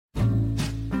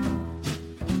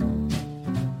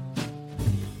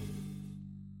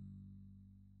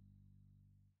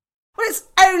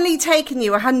only taken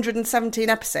you 117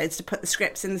 episodes to put the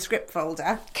scripts in the script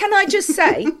folder. Can I just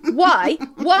say, why?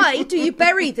 Why do you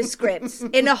bury the scripts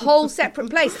in a whole separate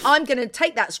place? I'm going to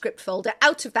take that script folder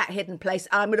out of that hidden place.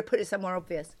 I'm going to put it somewhere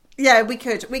obvious. Yeah, we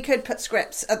could put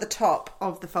scripts at the top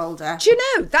of the folder. Do you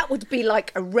know, that would be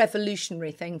like a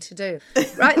revolutionary thing to do.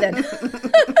 Right then.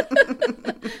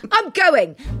 I'm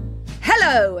going.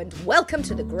 Hello and welcome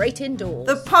to The Great Indoors.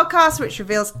 The podcast which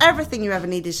reveals everything you ever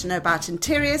needed to know about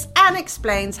interiors and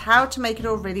explains how to make it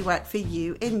all really work for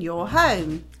you in your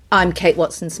home. I'm Kate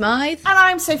Watson-Smythe. And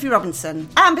I'm Sophie Robinson.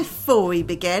 And before we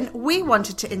begin, we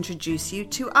wanted to introduce you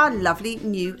to our lovely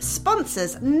new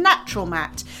sponsors, Natural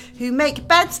Mat, who make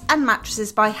beds and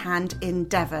mattresses by hand in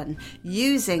Devon,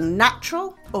 using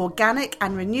natural, organic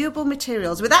and renewable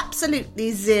materials with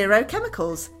absolutely zero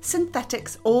chemicals,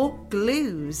 synthetics or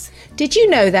glues. Did you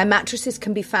know their mattresses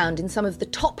can be found in some of the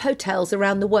top hotels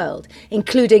around the world,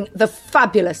 including the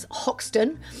fabulous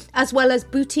Hoxton, as well as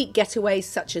boutique getaways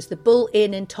such as the Bull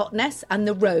Inn in Totnes and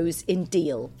the Rose in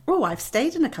Deal? Oh, I've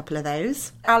stayed in a couple of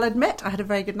those. I'll admit I had a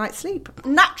very good night's sleep.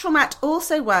 Natural Mat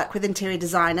also work with interior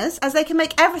designers as they can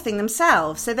make everything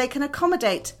themselves, so they can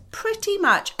accommodate pretty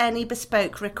much any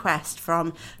bespoke request,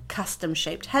 from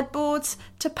custom-shaped headboards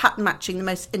to pattern matching the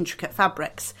most intricate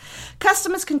fabrics.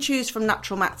 Customers can choose from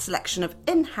Natural Mat's selection of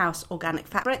in-house organic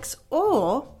fabrics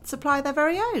or supply their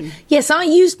very own. Yes, I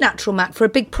used Natural Mat for a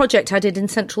big project I did in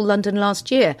central London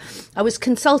last year. I was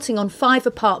consulting on 5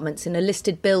 apartments in a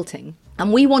listed building,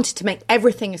 and we wanted to make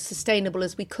everything as sustainable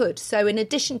as we could. So in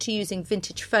addition to using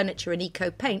vintage furniture and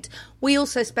eco paint, we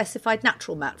also specified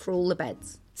Natural Mat for all the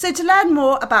beds. So to learn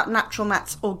more about Natural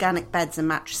Mat's organic beds and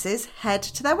mattresses, head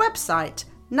to their website,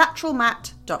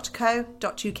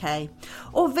 naturalmat.co.uk,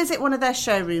 or visit one of their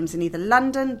showrooms in either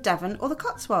London, Devon or the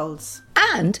Cotswolds.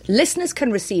 And listeners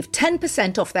can receive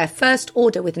 10% off their first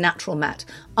order with Natural Mat,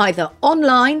 either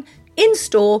online,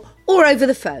 in-store or over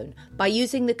the phone, by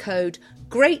using the code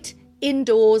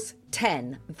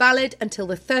GREATINDOORS10, valid until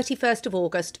the 31st of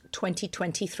August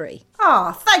 2023.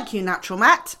 Thank you, Natural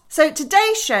Mat. So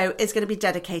today's show is going to be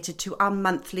dedicated to our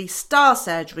monthly Style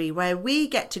Surgery, where we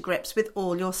get to grips with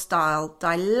all your style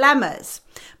dilemmas.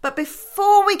 But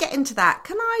before we get into that,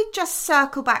 can I just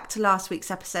circle back to last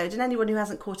week's episode? And anyone who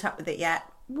hasn't caught up with it yet,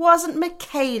 wasn't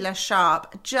Michaela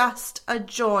Sharp just a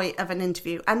joy of an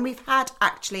interview? And we've had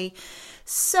actually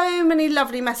so many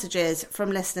lovely messages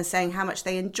from listeners saying how much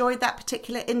they enjoyed that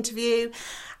particular interview.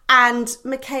 And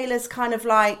Michaela's kind of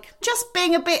like just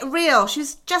being a bit real.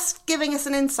 She's just giving us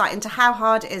an insight into how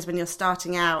hard it is when you're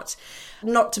starting out,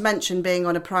 not to mention being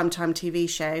on a primetime TV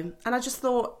show. And I just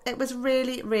thought it was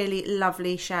really, really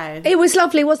lovely show. It was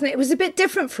lovely, wasn't it? It was a bit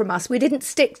different from us. We didn't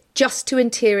stick just to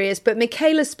interiors, but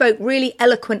Michaela spoke really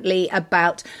eloquently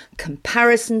about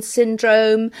comparison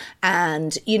syndrome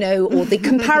and, or the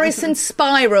comparison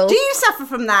spiral. Do you suffer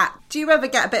from that? Do you ever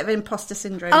get a bit of imposter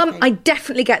syndrome? I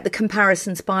definitely get the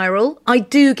comparison spiral. I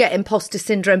do get imposter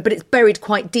syndrome, but it's buried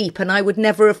quite deep, and I would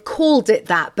never have called it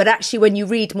that. But actually, when you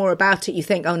read more about it, you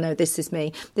think, oh no, this is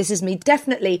me. This is me.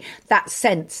 Definitely that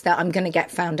sense that I'm going to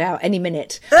get found out any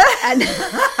minute and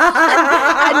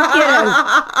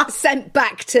sent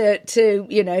back to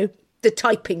the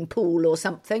typing pool or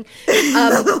something.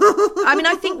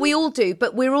 I think we all do,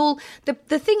 but we're all...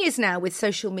 The thing is now with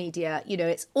social media,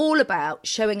 it's all about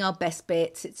showing our best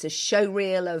bits. It's a show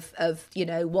reel of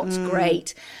what's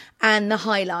great and the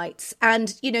highlights.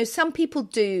 And, some people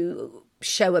do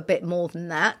show a bit more than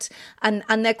that, and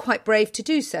they're quite brave to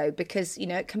do so because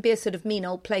it can be a sort of mean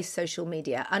old place, social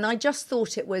media. And I just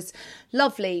thought it was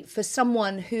lovely for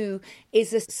someone who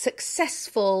is as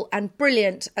successful and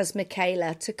brilliant as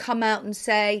Michaela to come out and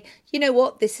say, you know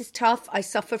what, this is tough, I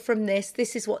suffer from this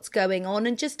is what's going on,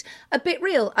 and just a bit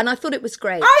real. And I thought it was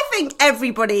great. I think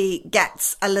everybody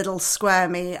gets a little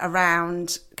squirmy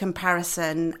around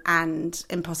comparison and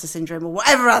imposter syndrome or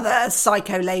whatever other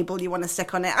psycho label you want to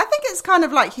stick on it. I think it's kind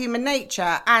of like human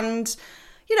nature, and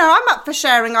I'm up for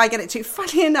sharing. I get it too.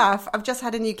 Funny enough, I've just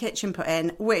had a new kitchen put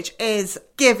in, which is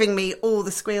giving me all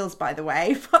the squeals, by the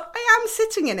way. But I am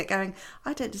sitting in it going,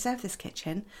 I don't deserve this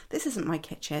kitchen. This isn't my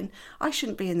kitchen. I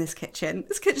shouldn't be in this kitchen.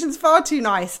 This kitchen's far too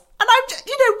nice. And I'm just,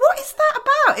 what is that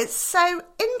about? It's so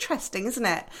interesting, isn't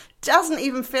it? Doesn't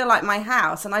even feel like my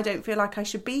house, and I don't feel like I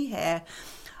should be here.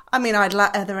 I mean, are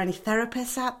there any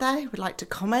therapists out there who would like to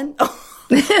comment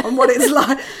on what it's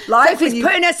like. Sophie's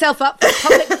putting herself up for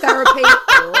public therapy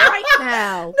right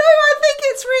now. No, I think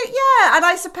it's yeah. And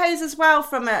I suppose as well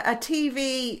from a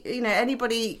TV,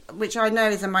 anybody, which I know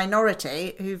is a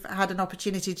minority, who've had an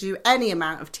opportunity to do any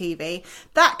amount of TV,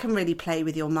 that can really play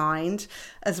with your mind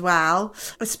as well.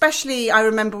 Especially, I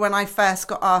remember when I first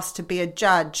got asked to be a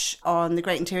judge on the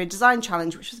Great Interior Design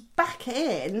Challenge, which was back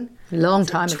in... a long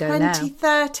time ago now.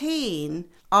 2013.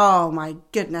 Oh my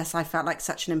goodness, I felt like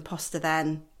such an imposter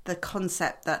then. The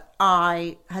concept that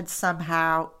I had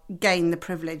somehow gained the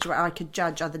privilege where I could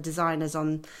judge other designers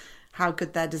on how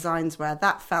good their designs were.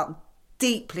 That felt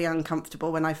deeply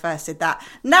uncomfortable when I first did that.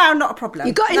 Now, not a problem.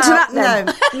 You got into that then?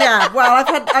 No, yeah. Well,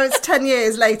 I was 10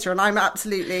 years later and I'm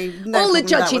absolutely all the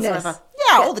judginess.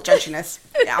 Yeah, all the judginess.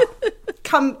 Yeah.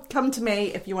 Come to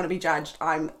me if you want to be judged.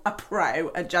 I'm a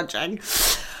pro at judging.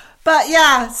 But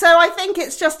yeah, so I think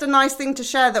it's just a nice thing to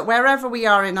share that wherever we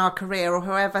are in our career or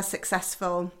however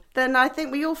successful, then I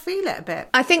think we all feel it a bit.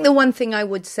 I think the one thing I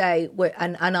would say,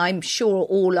 and I'm sure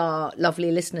all our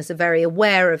lovely listeners are very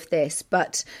aware of this,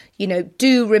 but,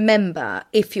 do remember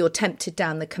if you're tempted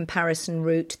down the comparison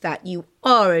route that you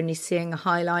are only seeing a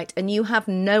highlight and you have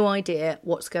no idea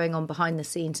what's going on behind the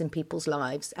scenes in people's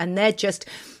lives. And they're just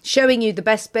showing you the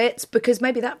best bits because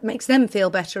maybe that makes them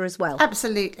feel better as well.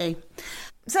 Absolutely.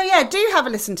 So yeah, do have a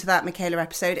listen to that Michaela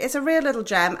episode. It's a real little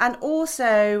gem. And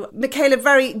also, Michaela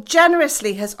very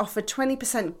generously has offered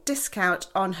 20% discount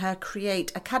on her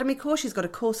Create Academy course. She's got a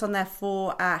course on there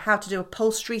for how to do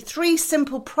upholstery, 3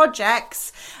 simple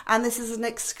projects. And this is an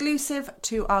exclusive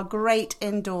to our Great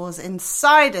Indoors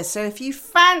Insiders. So if you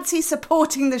fancy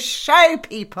supporting the show,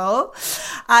 people,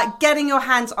 getting your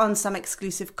hands on some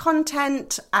exclusive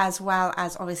content, as well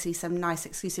as obviously some nice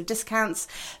exclusive discounts,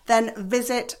 then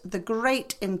visit the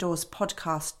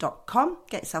greatindoorsPodcast.com,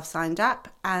 get yourself signed up,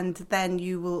 and then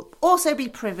you will also be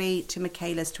privy to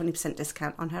Michaela's 20%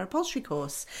 discount on her upholstery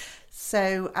course.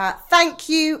 So thank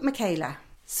you, Michaela.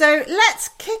 So let's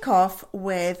kick off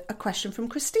with a question from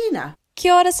Christina.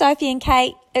 Kia ora, Sophie and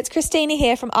Kate. It's Christina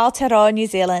here from Aotearoa, New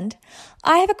Zealand.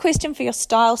 I have a question for your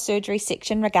style surgery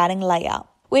section regarding layout.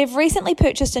 We have recently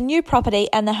purchased a new property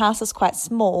and the house is quite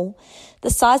small. The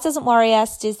size doesn't worry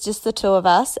us, there's just the 2 of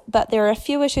us, but there are a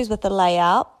few issues with the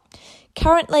layout.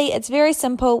 Currently, it's very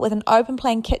simple with an open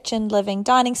plan kitchen, living,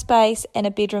 dining space and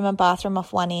a bedroom and bathroom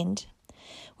off one end.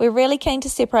 We're really keen to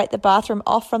separate the bathroom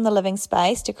off from the living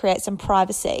space to create some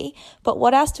privacy, but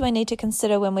what else do we need to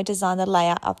consider when we design the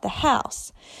layout of the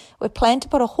house? We plan to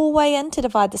put a hallway in to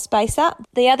divide the space up.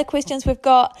 The other questions we've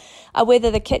got are whether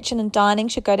the kitchen and dining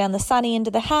should go down the sunny end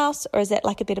of the house, or is that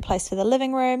like a better place for the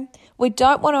living room? We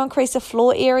don't want to increase the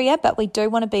floor area, but we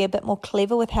do want to be a bit more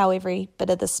clever with how every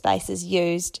bit of the space is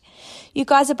used. You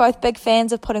guys are both big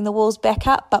fans of putting the walls back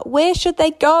up, but where should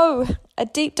they go? A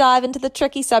deep dive into the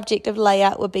tricky subject of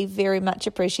layout would be very much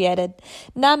appreciated.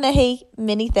 Ngā mihi,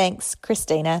 many thanks,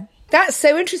 Christina. That's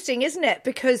so interesting, isn't it?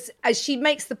 Because as she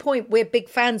makes the point, we're big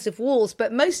fans of walls,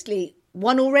 but mostly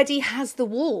one already has the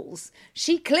walls.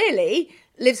 She clearly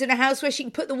lives in a house where she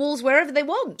can put the walls wherever they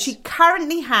want. She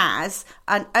currently has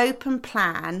an open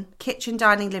plan kitchen,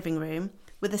 dining, living room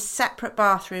with a separate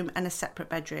bathroom and a separate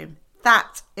bedroom.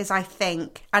 That is, I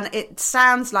think, and it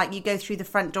sounds like you go through the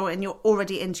front door and you're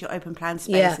already into your open plan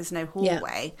space. Yeah. There's no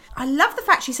hallway. Yeah. I love the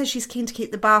fact she says she's keen to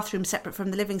keep the bathroom separate from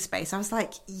the living space. I was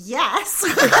like, yes.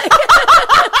 I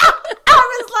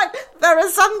was like, there are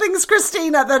some things,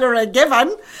 Christina, that are a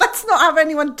given. Let's not have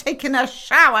anyone taking a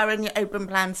shower in your open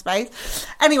plan space.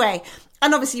 Anyway,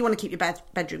 and obviously you want to keep your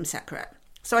bedroom separate.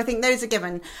 So I think those are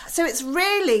given. So it's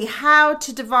really how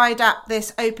to divide up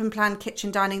this open plan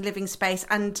kitchen, dining, living space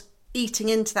and eating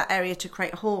into that area to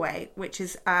create a hallway, which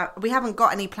is, we haven't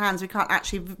got any plans. We can't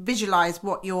actually visualise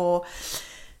what you're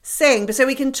seeing, but so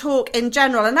we can talk in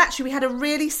general. And actually we had a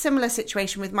really similar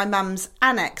situation with my mum's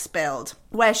annex build,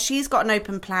 where she's got an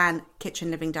open plan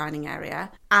kitchen, living, dining area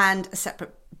and a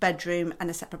separate bedroom and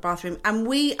a separate bathroom. And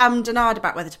we ummed and ahed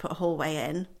about whether to put a hallway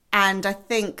in. And I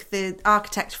think the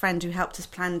architect friend who helped us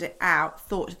plan it out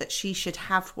thought that she should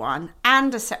have one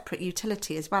and a separate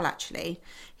utility as well, actually.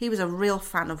 He was a real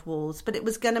fan of walls, but it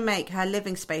was going to make her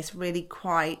living space really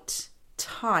quite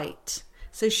tight.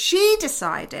 So she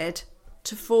decided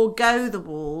to forego the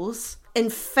walls in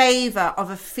favour of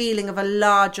a feeling of a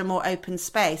larger, more open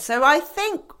space. So I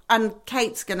think, and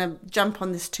Kate's going to jump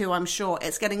on this too, I'm sure,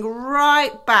 it's getting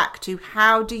right back to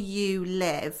how do you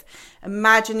live?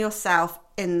 Imagine yourself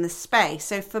in the space.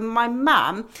 So for my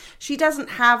mum, she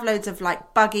doesn't have loads of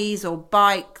like buggies or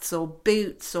bikes or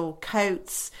boots or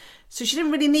coats. So she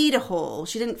didn't really need a hall.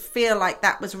 She didn't feel like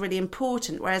that was really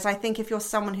important. Whereas I think if you're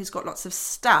someone who's got lots of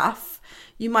stuff,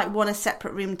 you might want a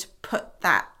separate room to put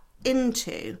that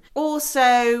into.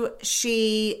 Also,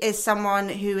 she is someone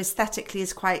who aesthetically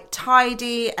is quite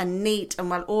tidy and neat and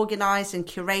well organised and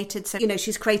curated. So,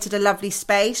 she's created a lovely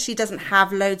space. She doesn't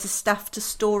have loads of stuff to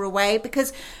store away,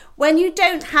 because when you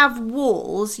don't have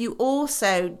walls, you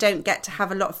also don't get to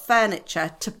have a lot of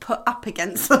furniture to put up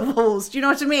against the walls. Do you know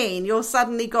what I mean? You're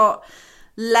suddenly got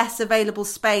less available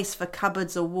space for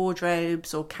cupboards or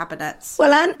wardrobes or cabinets.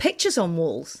 Well, and pictures on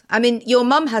walls. I mean, your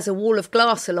mum has a wall of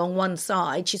glass along one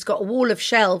side. She's got a wall of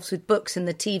shelves with books and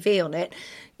the TV on it.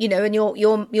 And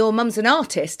your mum's an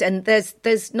artist, and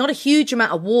there's not a huge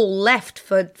amount of wall left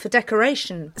for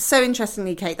decoration. So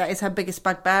interestingly, Kate, that is her biggest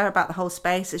bugbear about the whole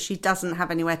space, is she doesn't have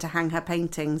anywhere to hang her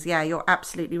paintings. Yeah, you're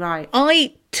absolutely right.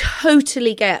 I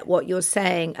totally get what you're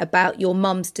saying about your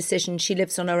mum's decision. She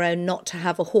lives on her own not to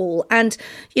have a hall. And,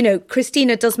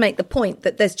 Christina does make the point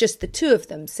that there's just the two of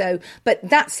them. So, but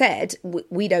that said,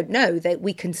 we don't know. That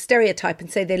we can stereotype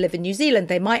and say they live in New Zealand.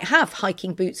 They might have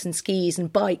hiking boots and skis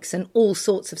and bikes and all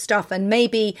sorts of stuff. And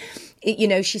maybe,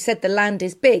 she said the land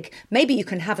is big. Maybe you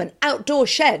can have an outdoor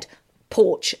shed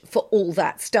porch for all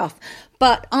that stuff.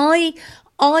 But I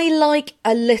like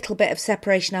a little bit of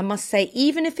separation, I must say,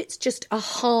 even if it's just a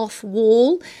half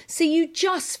wall. So you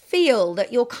just feel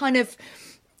that you're kind of...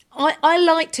 I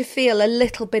like to feel a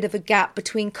little bit of a gap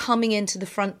between coming into the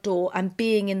front door and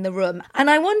being in the room. And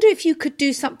I wonder if you could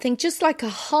do something just like a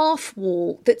half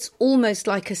wall that's almost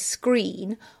like a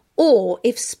screen. Or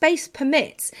if space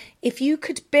permits, if you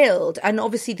could build, and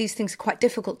obviously these things are quite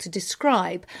difficult to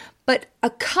describe, but a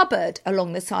cupboard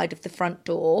along the side of the front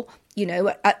door,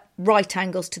 at right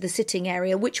angles to the sitting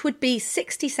area, which would be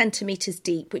 60 centimetres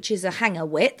deep, which is a hanger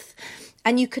width.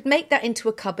 And you could make that into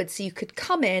a cupboard, so you could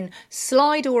come in,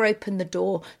 slide or open the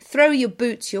door, throw your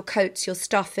boots, your coats, your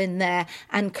stuff in there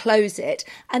and close it.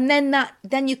 And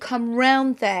then you come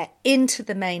round there into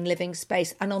the main living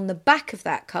space. And on the back of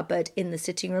that cupboard in the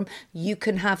sitting room, you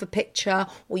can have a picture,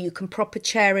 or you can prop a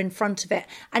chair in front of it.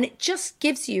 And it just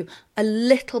gives you a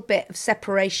little bit of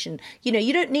separation.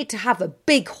 You don't need to have a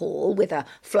big hall with a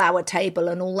flower table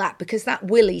and all that, because that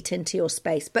will eat into your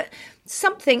space. But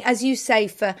something, as you say,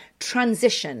 for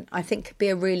transition, I think could be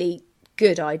a really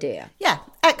good idea. Yeah,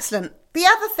 excellent. The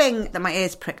other thing that my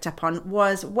ears pricked up on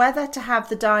was whether to have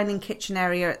the dining kitchen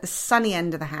area at the sunny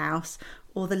end of the house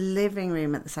or the living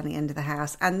room at the sunny end of the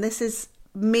house. And this is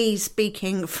me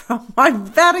speaking from my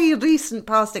very recent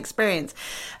past experience.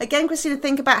 Again, Christina,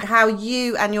 think about how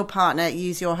you and your partner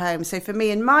use your home. So for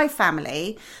me and my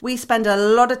family, we spend a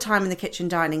lot of time in the kitchen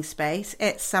dining space.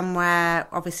 It's somewhere,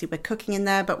 obviously we're cooking in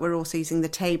there, but we're also using the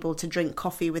table to drink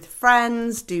coffee with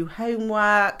friends, do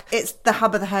homework. It's the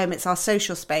hub of the home. It's our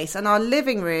social space. And our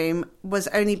living room was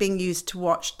only being used to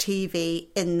watch TV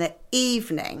in the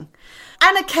evening,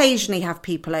 and occasionally have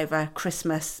people over,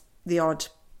 Christmas, the odd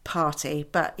party,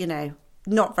 but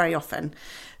not very often.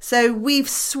 So we've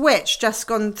just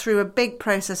gone through a big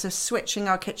process of switching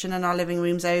our kitchen and our living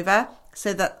rooms over,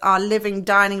 so that our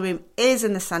dining room is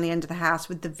in the sunny end of the house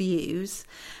with the views,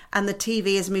 and the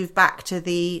TV is moved back to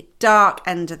the dark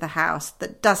end of the house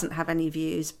that doesn't have any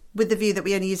views, with the view that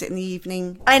we only use it in the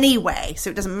evening anyway,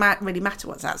 so it doesn't really matter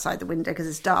what's outside the window because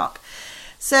it's dark.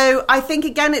 So I think,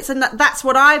 again, that's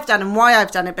what I've done and why I've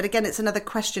done it. But again, it's another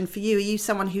question for you. Are you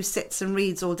someone who sits and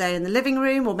reads all day in the living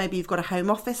room? Or maybe you've got a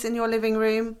home office in your living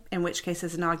room, in which case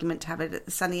there's an argument to have it at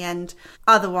the sunny end.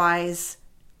 Otherwise,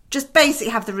 just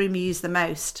basically have the room you use the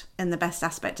most in the best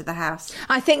aspect of the house.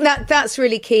 I think that's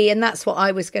really key, and that's what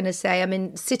I was going to say. I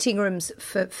mean, sitting rooms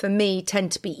for me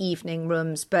tend to be evening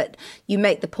rooms, but you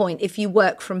make the point if you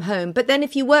work from home. But then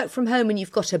if you work from home and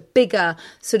you've got a bigger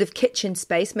sort of kitchen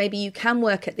space, maybe you can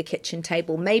work at the kitchen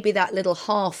table. Maybe that little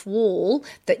half wall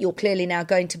that you're clearly now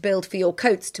going to build for your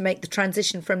coats to make the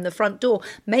transition from the front door,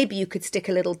 maybe you could stick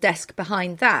a little desk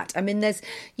behind that. I mean,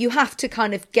 you have to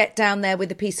kind of get down there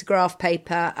with a piece of graph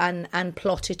paper and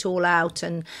plot it all out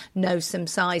and know some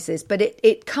sizes. But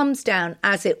it comes down,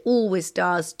 as it always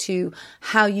does, to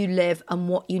how you live and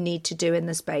what you need to do in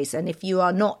the space. And if you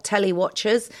are not telly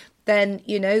watchers, then,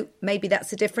 maybe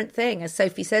that's a different thing. As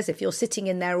Sophie says, if you're sitting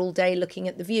in there all day looking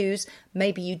at the views,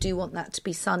 maybe you do want that to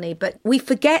be sunny. But we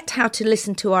forget how to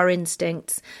listen to our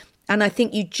instincts. And I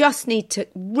think you just need to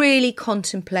really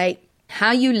contemplate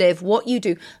how you live, what you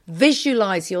do,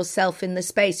 visualize yourself in the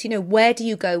space. Where do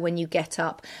you go when you get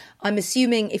up? I'm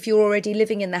assuming if you're already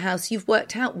living in the house, you've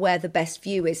worked out where the best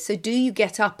view is. So do you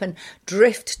get up and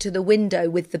drift to the window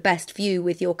with the best view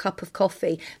with your cup of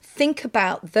coffee? Think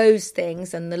about those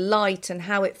things and the light and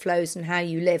how it flows and how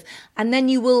you live. And then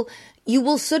you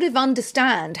will sort of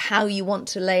understand how you want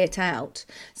to lay it out.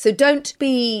 So don't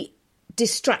be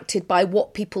distracted by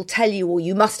what people tell you, or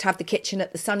you must have the kitchen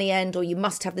at the sunny end, or you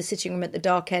must have the sitting room at the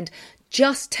dark end.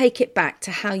 Just take it back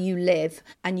to how you live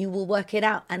and you will work it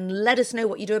out, and let us know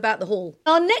what you do about the hall.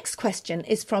 Our next question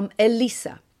is from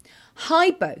Elisa.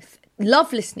 Hi both.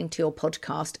 Love listening to your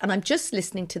podcast, and I'm just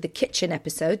listening to the kitchen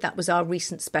episode. That was our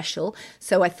recent special,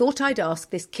 so I thought I'd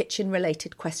ask this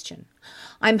kitchen-related question.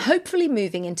 I'm hopefully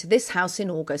moving into this house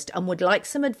in August and would like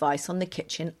some advice on the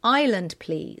kitchen island,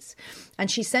 please.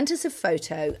 And she sent us a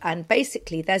photo, and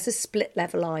basically there's a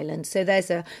split-level island. So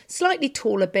there's a slightly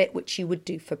taller bit, which you would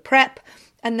do for prep,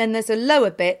 and then there's a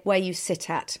lower bit where you sit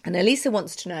at. And Elisa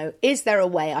wants to know, is there a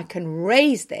way I can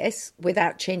raise this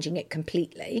without changing it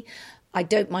completely? I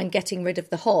don't mind getting rid of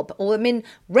the hob. Or, I mean,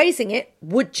 raising it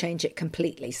would change it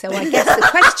completely. So I guess the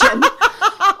question,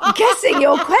 I'm guessing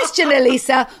your question,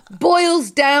 Elisa,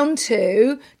 boils down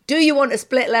to, do you want a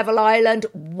split level island?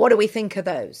 What do we think of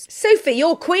those? Sophie,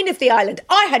 you're queen of the island.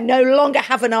 I no longer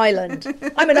have an island.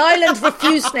 I'm an island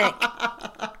refusenik.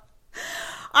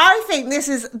 I think this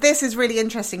is really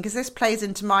interesting because this plays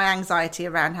into my anxiety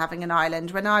around having an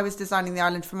island. When I was designing the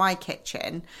island for my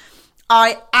kitchen,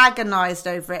 I agonised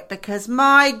over it because,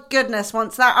 my goodness,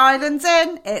 once that island's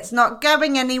in, it's not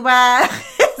going anywhere.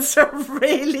 It's a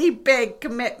really big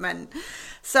commitment.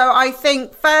 So I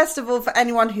think, first of all, for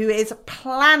anyone who is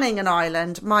planning an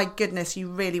island, my goodness, you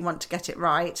really want to get it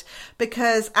right.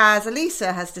 Because, as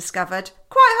Elisa has discovered,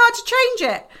 quite hard to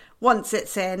change it once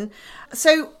it's in.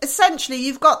 So essentially,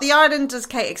 you've got the island, as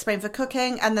Kate explained, for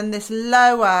cooking, and then this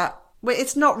lower, well,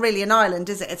 it's not really an island,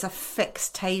 is it? It's a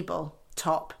fixed table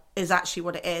top. Is actually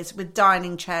what it is, with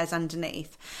dining chairs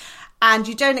underneath. And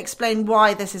you don't explain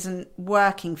why this isn't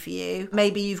working for you.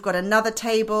 Maybe you've got another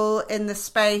table in the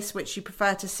space which you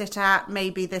prefer to sit at.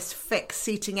 Maybe this fixed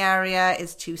seating area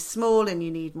is too small and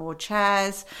you need more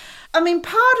chairs. I mean,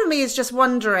 part of me is just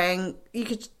wondering, you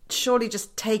could surely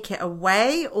just take it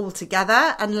away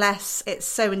altogether, unless it's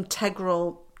so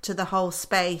integral to the whole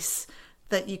space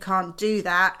that you can't do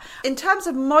that. In terms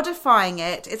of modifying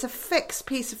it, it's a fixed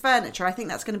piece of furniture. I think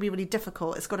that's going to be really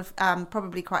difficult. It's got a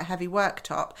probably quite heavy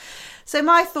worktop. So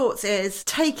my thoughts is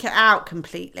take it out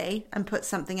completely and put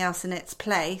something else in its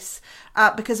place,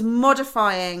 because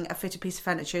modifying a fitted piece of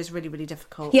furniture is really, really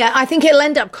difficult. Yeah, I think it'll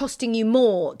end up costing you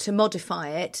more to modify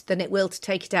it than it will to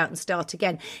take it out and start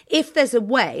again. If there's a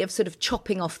way of sort of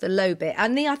chopping off the low bit,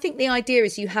 and I think the idea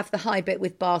is you have the high bit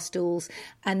with bar stools,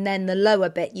 and then the lower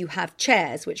bit you have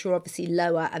chairs, which are obviously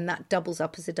lower, and that doubles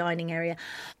up as a dining area.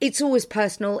 It's always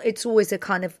personal. It's always a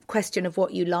kind of question of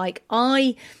what you like.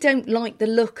 I don't like the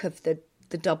look of the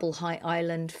double height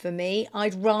island for me.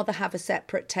 I'd rather have a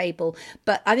separate table.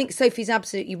 But I think Sophie's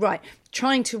absolutely right.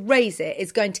 Trying to raise it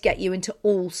is going to get you into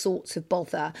all sorts of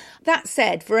bother. That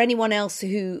said, for anyone else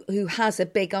who has a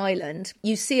big island,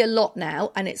 you see a lot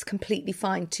now, and it's completely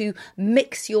fine to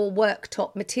mix your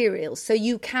worktop materials. So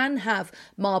you can have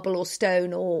marble or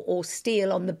stone or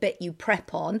steel on the bit you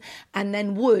prep on, and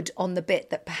then wood on the bit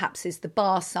that perhaps is the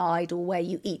bar side or where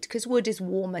you eat, because wood is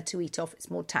warmer to eat off.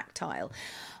 It's more tactile.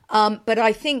 But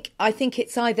I think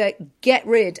it's either get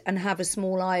rid and have a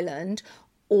small island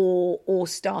or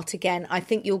start again. I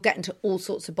think you'll get into all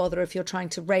sorts of bother if you're trying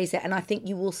to raise it. And I think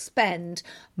you will spend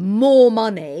more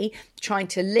money trying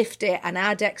to lift it and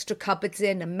add extra cupboards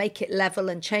in and make it level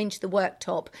and change the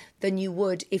worktop than you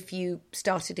would if you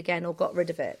started again or got rid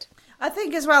of it. I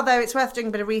think as well, though, it's worth doing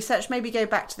a bit of research. Maybe go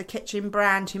back to the kitchen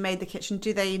brand who made the kitchen.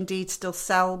 Do they indeed still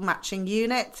sell matching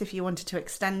units if you wanted to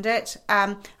extend it?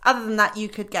 Other than that, you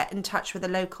could get in touch with a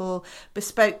local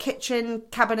bespoke kitchen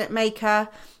cabinet maker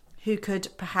who could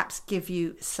perhaps give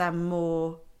you some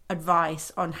more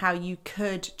advice on how you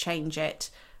could change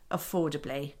it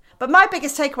affordably. But my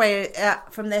biggest takeaway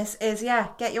from this is,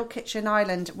 get your kitchen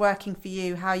island working for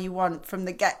you how you want from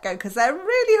the get-go, because they're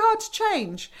really hard to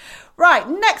change. Right,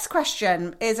 next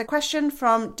question is a question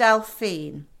from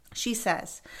Delphine. She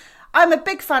says, I'm a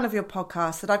big fan of your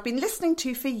podcast that I've been listening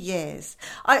to for years.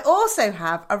 I also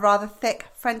have a rather thick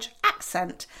French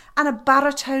accent and a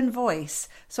baritone voice,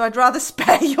 so I'd rather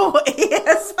spare your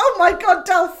ears. Oh my God,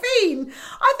 Delphine,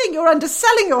 I think you're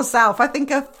underselling yourself. I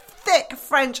think a thick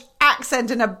French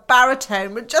accent and a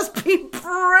baritone would just be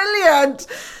brilliant.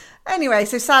 Anyway,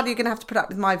 so sadly you're going to have to put up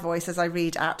with my voice as I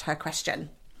read out her question.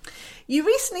 You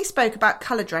recently spoke about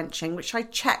colour drenching, which I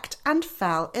checked and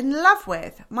fell in love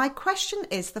with. My question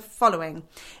is the following.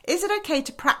 Is it okay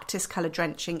to practice colour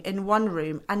drenching in one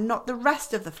room and not the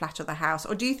rest of the flat or the house?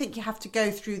 Or do you think you have to go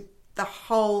through the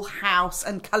whole house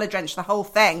and colour drench the whole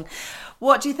thing?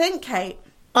 What do you think, Kate?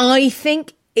 I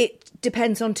think it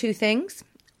depends on two things.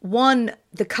 One,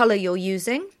 the colour you're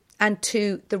using, and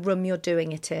two, the room you're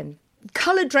doing it in.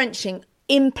 Colour drenching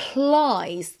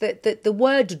implies that the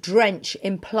word drench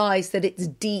implies that it's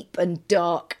deep and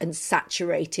dark and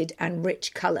saturated and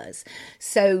rich colours.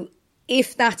 So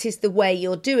if that is the way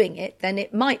you're doing it, then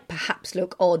it might perhaps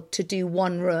look odd to do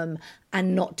one room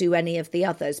and not do any of the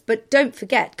others. But don't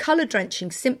forget, colour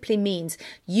drenching simply means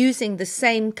using the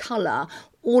same colour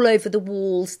all over the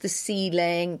walls, the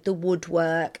ceiling, the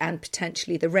woodwork, and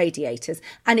potentially the radiators.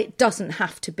 And it doesn't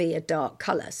have to be a dark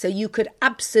colour. So you could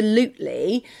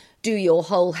absolutely do your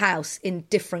whole house in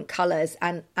different colours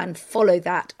and follow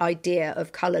that idea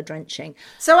of colour drenching.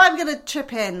 So I'm going to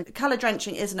chip in. Colour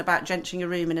drenching isn't about drenching a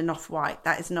room in an off-white.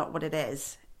 That is not what it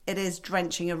is. It is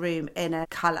drenching a room in a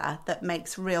colour that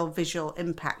makes real visual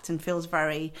impact and feels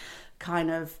very kind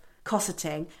of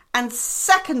cosseting. And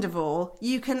second of all,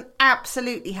 you can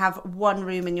absolutely have one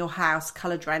room in your house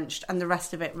colour drenched and the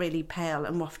rest of it really pale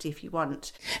and wafty if you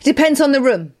want. Depends on the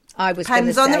room. I was going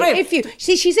to say, on the room. If you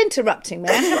see, she's interrupting me.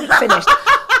 I haven't finished.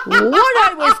 What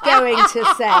I was going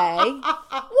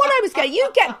to say,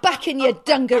 you get back in your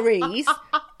dungarees, and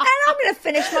I'm going to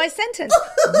finish my sentence.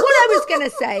 What I was going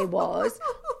to say was,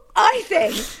 I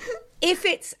think if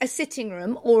it's a sitting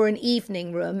room or an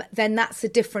evening room, then that's a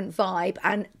different vibe,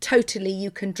 and totally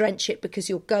you can drench it because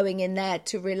you're going in there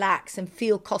to relax and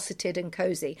feel cosseted and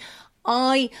cosy.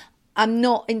 I'm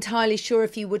not entirely sure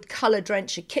if you would colour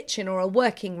drench a kitchen or a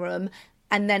working room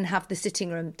and then have the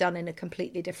sitting room done in a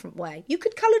completely different way. You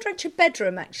could colour drench a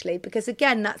bedroom, actually, because,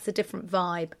 again, that's a different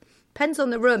vibe. Depends on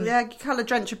the room. Yeah, you could colour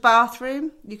drench a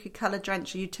bathroom. You could colour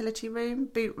drench a utility room,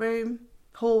 boot room,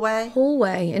 hallway.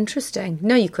 Hallway, interesting.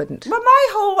 No, you couldn't. Well, my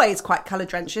hallway is quite colour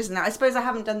drenched, isn't it? I suppose I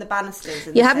haven't done the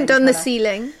banisters. You haven't done the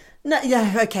ceiling? No,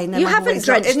 yeah, okay. No, you haven't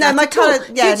drenched no, my colour.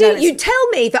 Yeah, you tell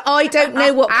me that I don't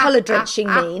know what colour drenching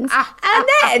means, and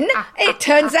then it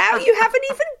turns out you haven't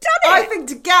even done it. I think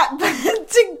to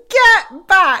get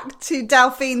back to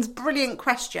Delphine's brilliant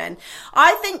question,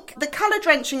 I think the colour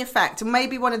drenching effect, and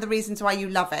maybe one of the reasons why you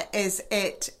love it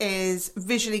is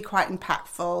visually quite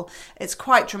impactful. It's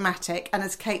quite dramatic, and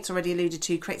as Kate's already alluded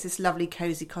to, creates this lovely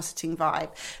cosy, cosseting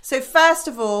vibe. So first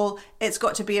of all, it's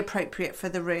got to be appropriate for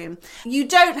the room. You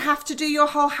don't have to do your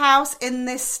whole house in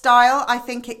this style. I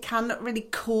think it can look really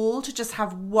cool to just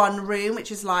have one room,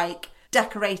 which is like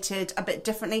decorated a bit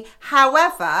differently.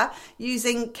 However,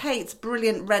 using Kate's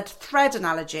brilliant red thread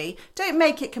analogy, don't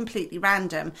make it completely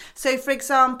random. So for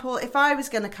example, if I was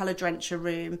going to colour drench a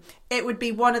room, it would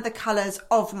be one of the colours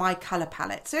of my colour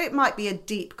palette. So it might be a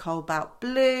deep cobalt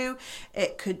blue,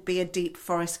 it could be a deep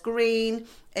forest green,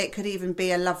 it could even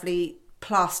be a lovely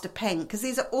plaster pink, because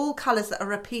these are all colours that are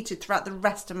repeated throughout the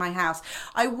rest of my house.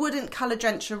 I wouldn't colour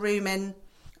drench a room in,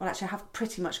 well, actually I have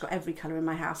pretty much got every colour in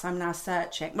my house. I'm now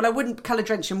searching. Well, I wouldn't colour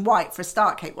drench in white for a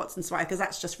start, Kate Watson's white, because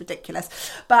that's just ridiculous.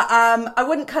 But I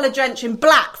wouldn't colour drench in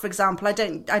black, for example. I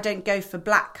don't go for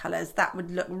black colours. That would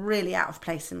look really out of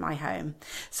place in my home.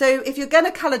 So if you're going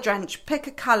to colour drench, pick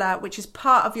a colour which is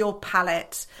part of your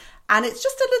palette. And it's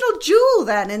just a little jewel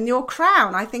then in your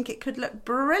crown. I think it could look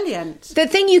brilliant. The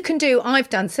thing you can do, I've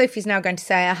done, Sophie's now going to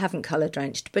say I haven't colour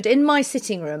drenched, but in my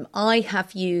sitting room, I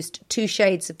have used two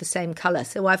shades of the same colour.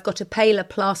 So I've got a paler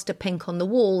plaster pink on the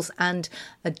walls and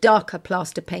a darker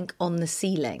plaster pink on the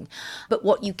ceiling. But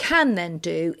what you can then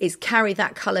do is carry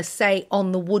that colour, say,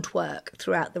 on the woodwork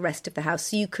throughout the rest of the house.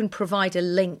 So you can provide a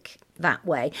link that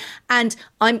way. And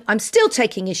I'm still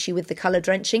taking issue with the colour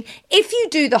drenching. If you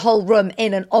do the whole room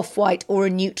in an off-white or a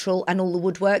neutral and all the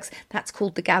woodworks, that's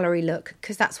called the gallery look,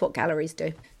 because that's what galleries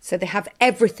do. So they have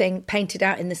everything painted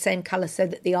out in the same colour so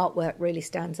that the artwork really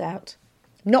stands out.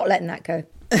 I'm not letting that go.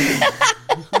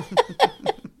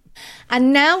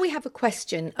 And now we have a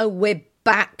question. Oh, we're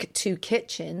back to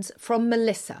kitchens from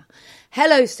Melissa.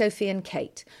 Hello, Sophie and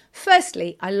Kate.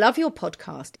 Firstly, I love your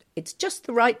podcast. It's just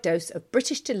the right dose of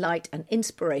British delight and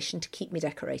inspiration to keep me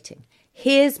decorating.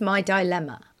 Here's my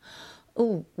dilemma.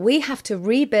 Oh, we have to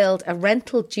rebuild a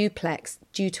rental duplex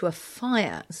due to a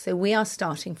fire, so we are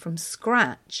starting from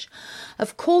scratch.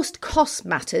 Of course, cost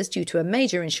matters due to a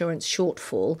major insurance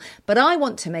shortfall, but I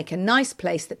want to make a nice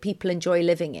place that people enjoy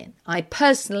living in. I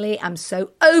personally am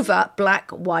so over black,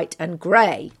 white and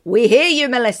grey. We hear you,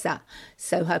 Melissa.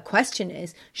 So her question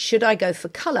is, should I go for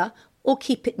colour or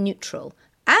keep it neutral?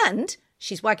 And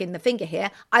she's wagging the finger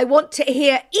here, I want to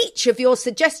hear each of your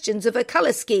suggestions of a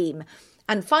colour scheme.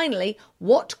 And finally,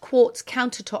 what quartz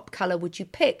countertop colour would you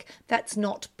pick that's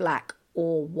not black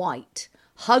or white?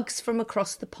 Hugs from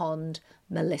across the pond,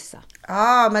 Melissa.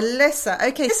 Ah, Melissa.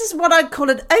 Okay, this is what I'd call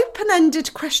an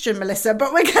open-ended question, Melissa,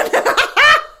 but we're going to...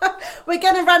 We're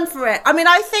going to run for it. I mean,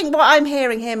 I think what I'm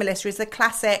hearing here, Melissa, is the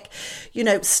classic,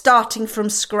 starting from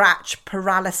scratch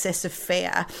paralysis of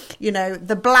fear.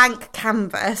 The blank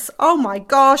canvas. Oh my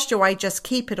gosh, do I just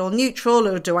keep it all neutral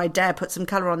or do I dare put some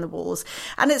colour on the walls?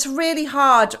 And it's really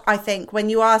hard, I think, when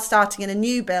you are starting in a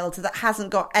new build that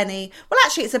hasn't got any... Well,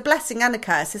 actually, it's a blessing and a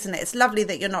curse, isn't it? It's lovely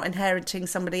that you're not inheriting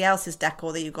somebody else's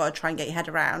decor that you've got to try and get your head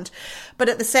around. But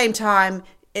at the same time,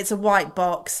 it's a white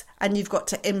box and you've got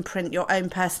to imprint your own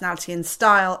personality and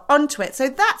style onto it. So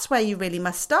that's where you really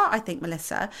must start, I think,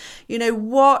 Melissa.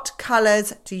 What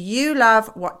colours do you love?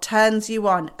 What turns you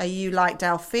on? Are you like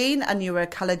Delphine and you're a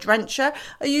colour drencher?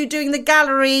 Are you doing the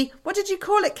gallery? What did you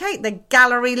call it, Kate? The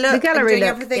gallery look. The gallery and doing look,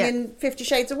 everything yeah. in 50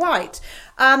 Shades of White.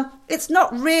 It's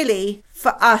not really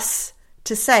for us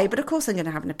to say, but of course I'm going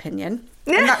to have an opinion.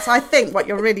 And that's, I think, what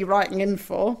you're really writing in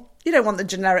for. You don't want the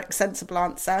generic, sensible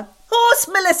answer. Of course,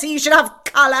 Melissa, you should have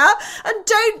colour and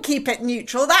don't keep it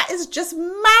neutral. That is just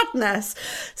madness.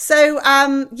 So,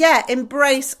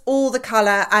 embrace all the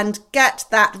colour and get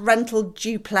that rental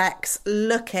duplex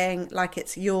looking like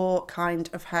it's your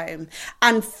kind of home.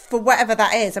 And for whatever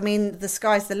that is, I mean, the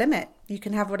sky's the limit. You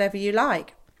can have whatever you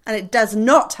like. And it does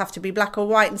not have to be black or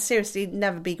white, and seriously,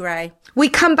 never be grey. We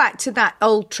come back to that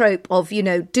old trope of,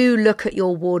 do look at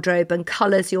your wardrobe and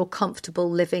colours you're comfortable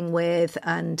living with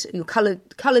and your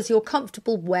colours you're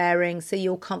comfortable wearing, so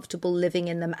you're comfortable living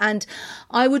in them. And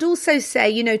I would also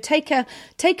say, take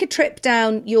a trip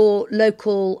down your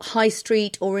local high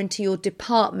street or into your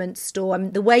department store. I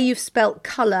mean, the way you've spelt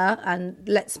colour and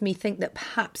lets me think that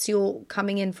perhaps you're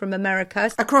coming in from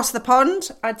America. Across the pond,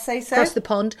 I'd say so. Across the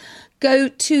pond. Go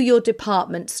to your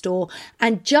department store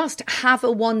and just have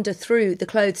a wander through the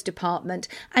clothes department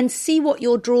and see what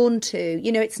you're drawn to.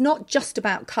 It's not just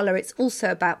about colour, it's also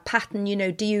about pattern.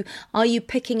 Are you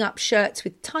picking up shirts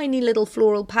with tiny little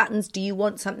floral patterns? Do you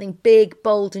want something big,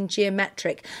 bold and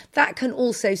geometric? That can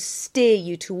also steer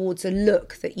you towards a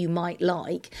look that you might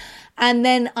like. And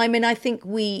then, I think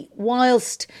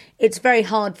whilst it's very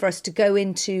hard for us to go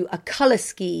into a colour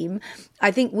scheme,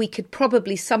 I think we could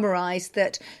probably summarise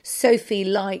that Sophie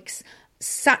likes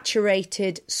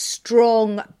saturated,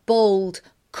 strong, bold,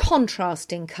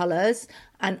 contrasting colours,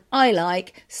 and I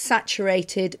like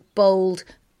saturated, bold,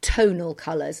 tonal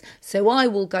colours. So I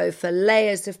will go for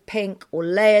layers of pink or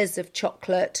layers of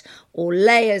chocolate or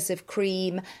layers of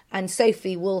cream, and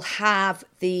Sophie will have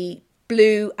the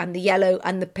blue and the yellow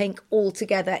and the pink all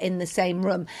together in the same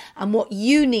room. And what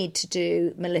you need to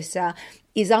do, Melissa,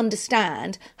 is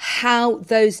understand how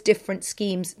those different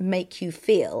schemes make you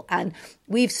feel. And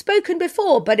we've spoken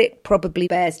before, but it probably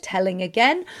bears telling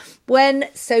again. When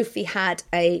Sophie had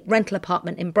a rental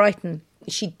apartment in Brighton,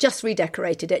 she just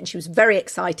redecorated it and she was very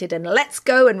excited, and let's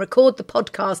go and record the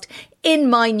podcast in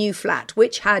my new flat,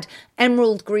 which had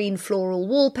emerald green floral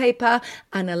wallpaper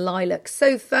and a lilac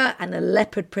sofa and a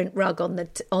leopard print rug on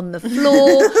the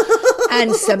floor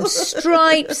and some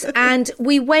stripes. And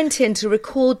we went in to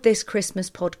record this Christmas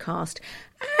podcast.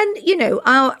 And,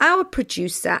 our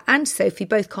producer and Sophie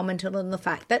both commented on the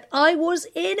fact that I was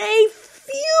in a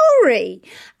fury.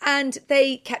 And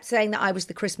they kept saying that I was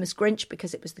the Christmas Grinch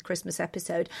because it was the Christmas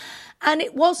episode. And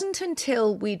it wasn't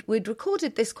until we'd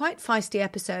recorded this quite feisty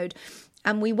episode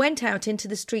and we went out into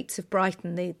the streets of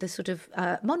Brighton, the sort of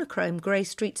monochrome grey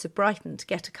streets of Brighton, to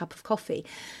get a cup of coffee,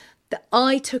 that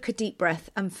I took a deep breath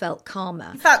and felt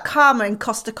calmer. You felt calmer in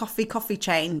Costa coffee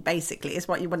chain, basically, is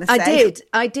what you want to say.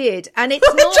 I did. And it's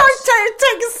not... Which I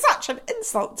take as such an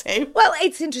insult to. Well,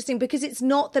 it's interesting because it's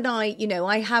not that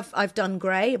I've done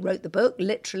grey, wrote the book,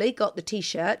 literally got the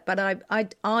T-shirt, but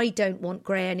I don't want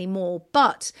grey anymore.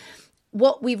 But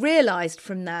what we realised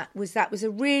from that was a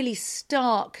really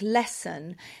stark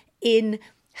lesson in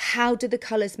how do the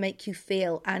colours make you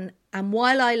feel. And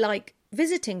while I like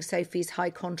visiting Sophie's high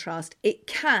contrast,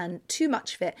 too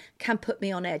much of it can put me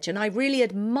on edge. And I really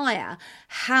admire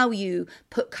how you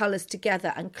put colours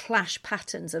together and clash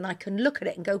patterns. And I can look at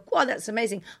it and go, wow, that's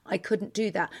amazing. I couldn't do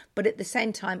that. But at the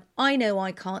same time, I know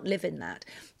I can't live in that.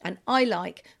 And I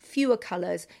like fewer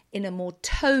colours in a more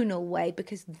tonal way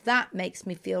because that makes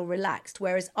me feel relaxed.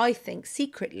 Whereas I think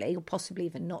secretly, or possibly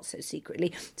even not so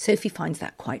secretly, Sophie finds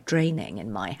that quite draining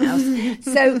in my house.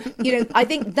 So, I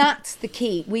think that's the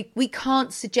key. We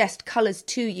can't suggest colours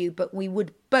to you, but we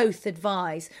would both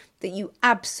advise that you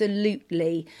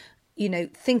absolutely,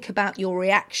 think about your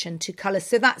reaction to colour.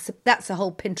 So that's a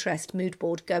whole Pinterest mood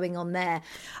board going on there.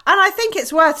 And I think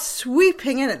it's worth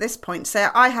swooping in at this point. So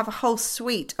I have a whole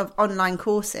suite of online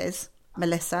courses,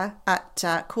 Melissa, at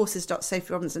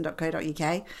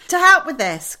courses.sophierobinson.co.uk to help with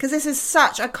this, because this is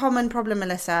such a common problem,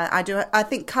 Melissa. I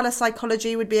think colour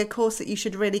psychology would be a course that you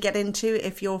should really get into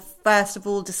if you're first of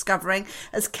all discovering,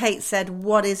 as Kate said,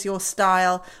 what is your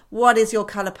style, what is your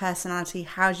colour personality,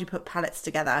 how do you put palettes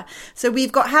together. So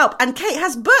we've got help, and Kate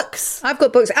has books. I've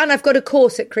got books, and I've got a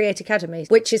course at Create Academy,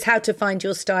 which is how to find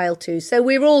your style too. So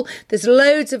there's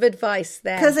loads of advice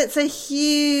there. Because it's a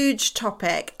huge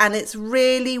topic, and it's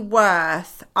really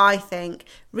worth, I think,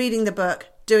 reading the book,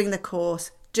 doing the course,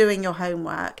 doing your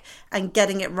homework, and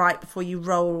getting it right before you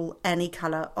roll any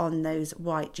colour on those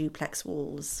white duplex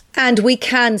walls. And we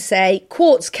can say,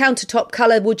 quartz countertop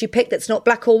colour would you pick that's not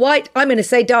black or white? I'm going to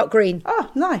say dark green. Oh,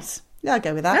 nice. Yeah, I'll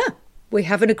go with that. Yeah, we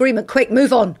have an agreement. Quick,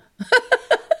 move on.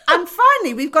 And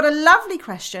finally, we've got a lovely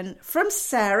question from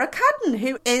Sarah Cudden,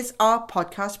 who is our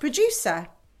podcast producer.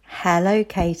 Hello,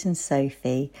 Kate and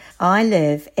Sophie. I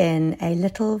live in a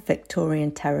little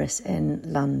Victorian terrace in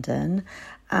London,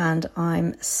 and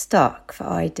I'm stuck for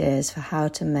ideas for how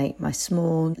to make my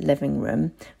small living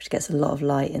room, which gets a lot of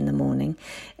light in the morning,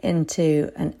 into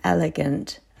an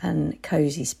elegant and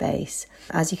cosy space.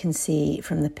 As you can see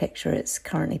from the picture, it's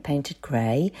currently painted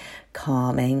grey,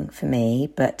 calming for me,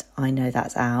 but I know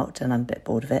that's out and I'm a bit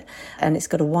bored of it. And it's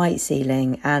got a white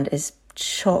ceiling and is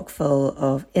chock full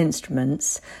of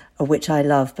instruments, of which I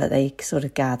love, but they sort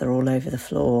of gather all over the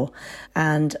floor.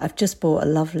 And I've just bought a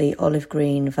lovely olive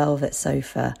green velvet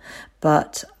sofa,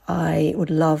 but I would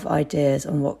love ideas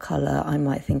on what colour I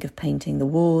might think of painting the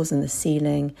walls and the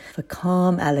ceiling for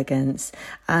calm elegance,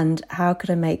 and how could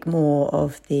I make more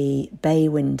of the bay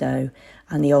window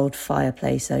and the old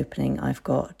fireplace opening I've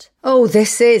got. Oh,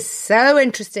 this is so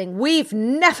interesting. We've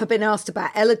never been asked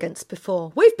about elegance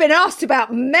before. We've been asked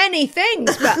about many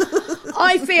things, but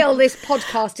I feel this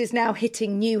podcast is now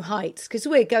hitting new heights because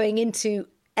we're going into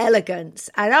elegance,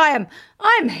 and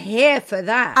I'm here for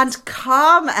that. And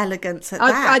calm elegance at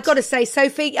that. I've got to say,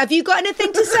 Sophie, have you got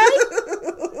anything to say?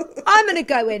 I'm going to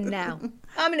go in now.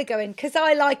 I'm going to go in because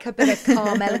I like a bit of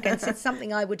calm elegance. It's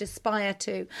something I would aspire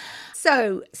to.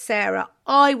 So, Sarah,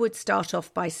 I would start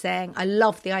off by saying I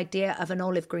love the idea of an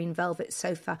olive green velvet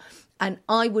sofa, and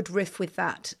I would riff with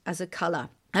that as a colour.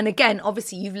 And again,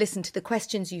 obviously, you've listened to the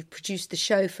questions, you've produced the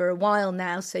show for a while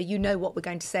now, so you know what we're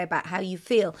going to say about how you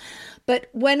feel. But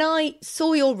when I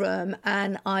saw your room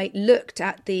and I looked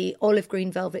at the olive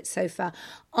green velvet sofa,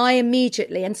 I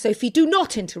immediately, and Sophie, do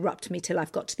not interrupt me till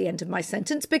I've got to the end of my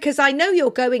sentence, because I know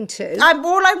you're going to.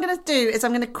 All I'm going to do is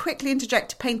I'm going to quickly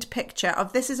interject to paint a picture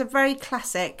of this is a very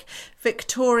classic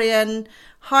Victorian,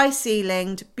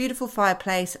 high-ceilinged, beautiful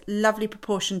fireplace, lovely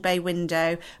proportioned bay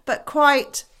window, but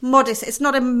quite modest. It's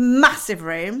not a massive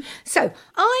room. So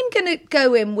I'm going to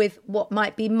go in with what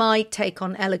might be my take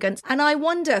on elegance. And I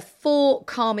wonder, for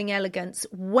calming elegance,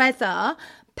 whether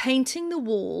painting the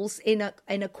walls in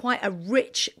a quite a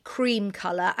rich cream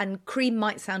colour, and cream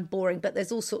might sound boring, but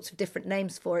there's all sorts of different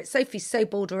names for it. Sophie's so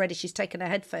bored already, she's taken her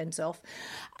headphones off.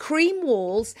 Cream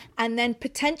walls, and then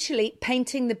potentially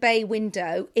painting the bay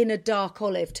window in a dark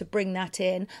olive to bring that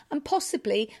in, and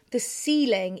possibly the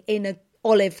ceiling in a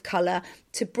olive colour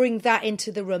to bring that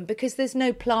into the room, because there's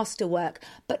no plaster work.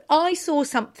 But I saw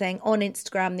something on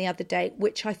Instagram the other day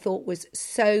which I thought was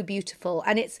so beautiful,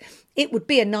 and it would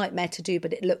be a nightmare to do,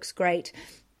 but it looks great.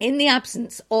 In the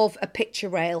absence of a picture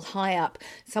rail high up,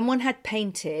 someone had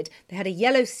painted, they had a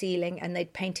yellow ceiling and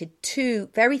they'd painted 2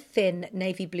 very thin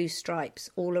navy blue stripes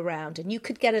all around. And you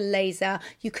could get a laser,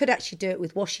 you could actually do it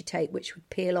with washi tape, which would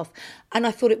peel off. And I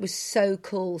thought it was so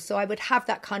cool. So I would have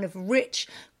that kind of rich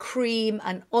cream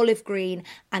and olive green,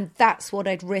 and that's what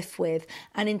I'd riff with.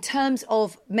 And in terms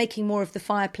of making more of the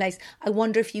fireplace, I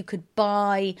wonder if you could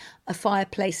buy a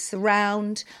fireplace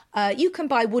surround. You can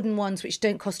buy wooden ones which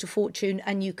don't cost a fortune,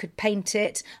 and you could paint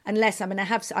it. Unless,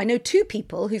 I know 2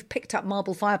 people who've picked up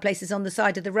marble fireplaces on the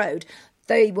side of the road.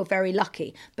 They were very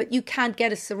lucky. But you can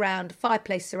get a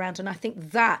fireplace surround, and I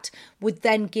think that would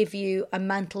then give you a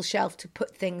mantel shelf to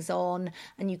put things on,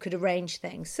 and you could arrange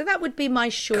things. So that would be my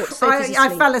short.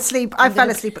 I fell asleep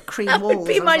at cream walls. That would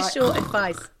be my short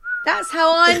advice. That's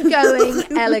how I'm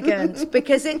going elegant,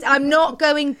 because I'm not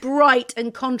going bright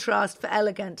and contrast for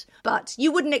elegant. But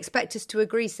you wouldn't expect us to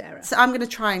agree, Sarah. So I'm going to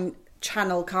try and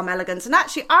channel calm elegance. And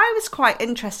actually, I was quite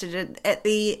interested at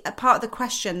the part of the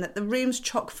question that the room's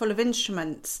chock full of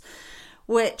instruments.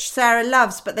 which Sarah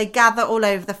loves, but they gather all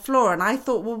over the floor. And I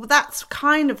thought, well, that's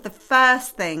kind of the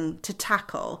first thing to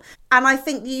tackle. And I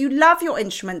think you love your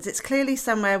instruments. It's clearly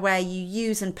somewhere where you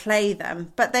use and play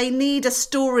them, but they need a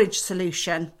storage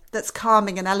solution that's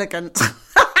calming and elegant.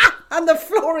 And the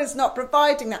floor is not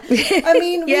providing that. I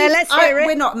mean, let's hear it.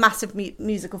 We're not a massive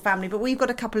musical family, but we've got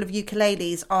a couple of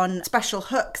ukuleles on special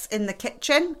hooks in the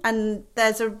kitchen. And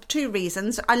there's two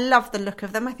reasons. I love the look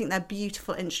of them. I think they're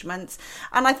beautiful instruments.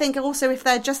 And I think also if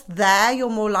they're just there, you're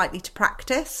more likely to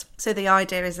practice. So the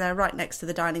idea is they're right next to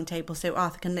the dining table, so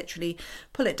Arthur can literally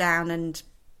pull it down and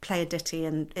play a ditty,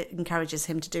 and it encourages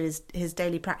him to do his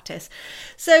daily practice.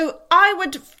 So I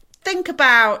would think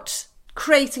about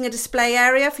creating a display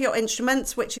area for your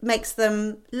instruments, which makes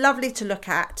them lovely to look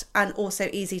at and also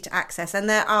easy to access. And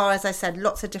there are, as I said,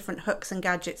 lots of different hooks and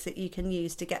gadgets that you can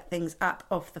use to get things up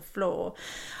off the floor.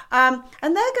 And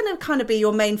they're going to kind of be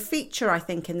your main feature, I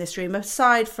think, in this room,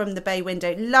 aside from the bay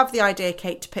window. Love the idea,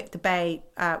 Kate, to pick the bay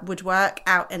woodwork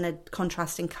out in a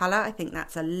contrasting colour. I think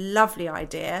that's a lovely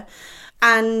idea.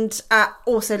 And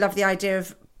also love the idea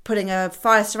of putting a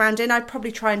fire surround in. I'd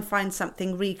probably try and find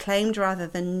something reclaimed rather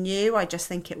than new. I just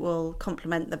think it will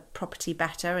complement the property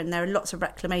better. And there are lots of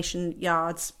reclamation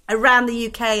yards around the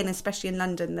UK and especially in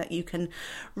London that you can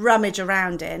rummage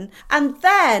around in. And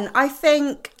then I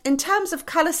think in terms of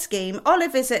colour scheme,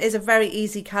 olive is a very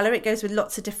easy colour. It goes with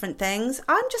lots of different things.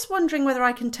 I'm just wondering whether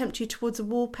I can tempt you towards a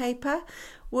wallpaper.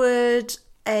 Would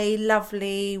a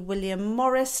lovely William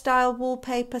Morris style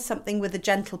wallpaper, something with a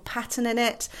gentle pattern in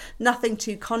it, nothing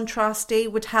too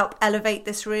contrasty, would help elevate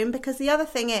this room. Because the other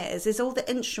thing is all the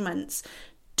instruments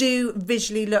do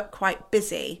visually look quite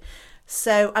busy.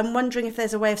 So I'm wondering if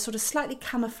there's a way of sort of slightly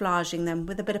camouflaging them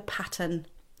with a bit of pattern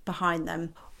behind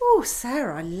them. Oh,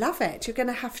 Sarah, I love it. You're going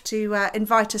to have to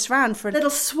invite us round for a little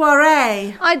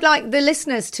soiree. I'd like the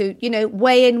listeners to,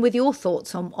 weigh in with your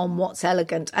thoughts on what's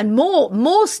elegant, and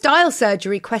more style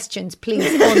surgery questions,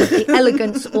 please, on the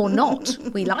elegance or not.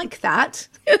 We like that.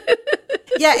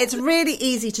 Yeah, it's really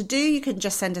easy to do. You can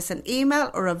just send us an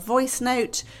email or a voice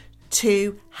note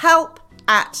to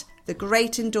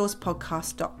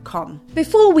help@thegreatinddoorspodcast.com.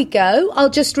 Before we go, I'll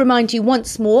just remind you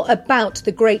once more about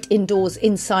the Great Indoors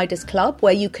Insiders Club,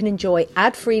 where you can enjoy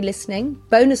ad-free listening,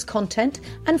 bonus content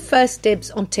and first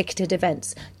dibs on ticketed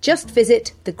events. Just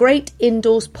visit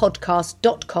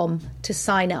thegreatinddoorspodcast.com to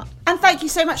sign up. And thank you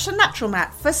so much to Natural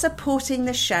Mat for supporting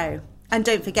the show. And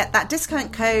don't forget that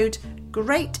discount code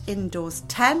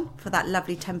GREATINDOORS10 for that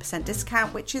lovely 10%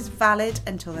 discount, which is valid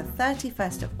until the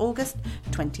 31st of August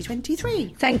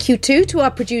 2023. Thank you too to our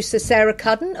producer Sarah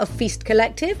Cudden of Feast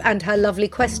Collective and her lovely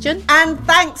question. And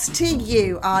thanks to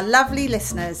you, our lovely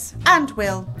listeners. And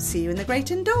we'll see you in the Great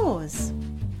Indoors.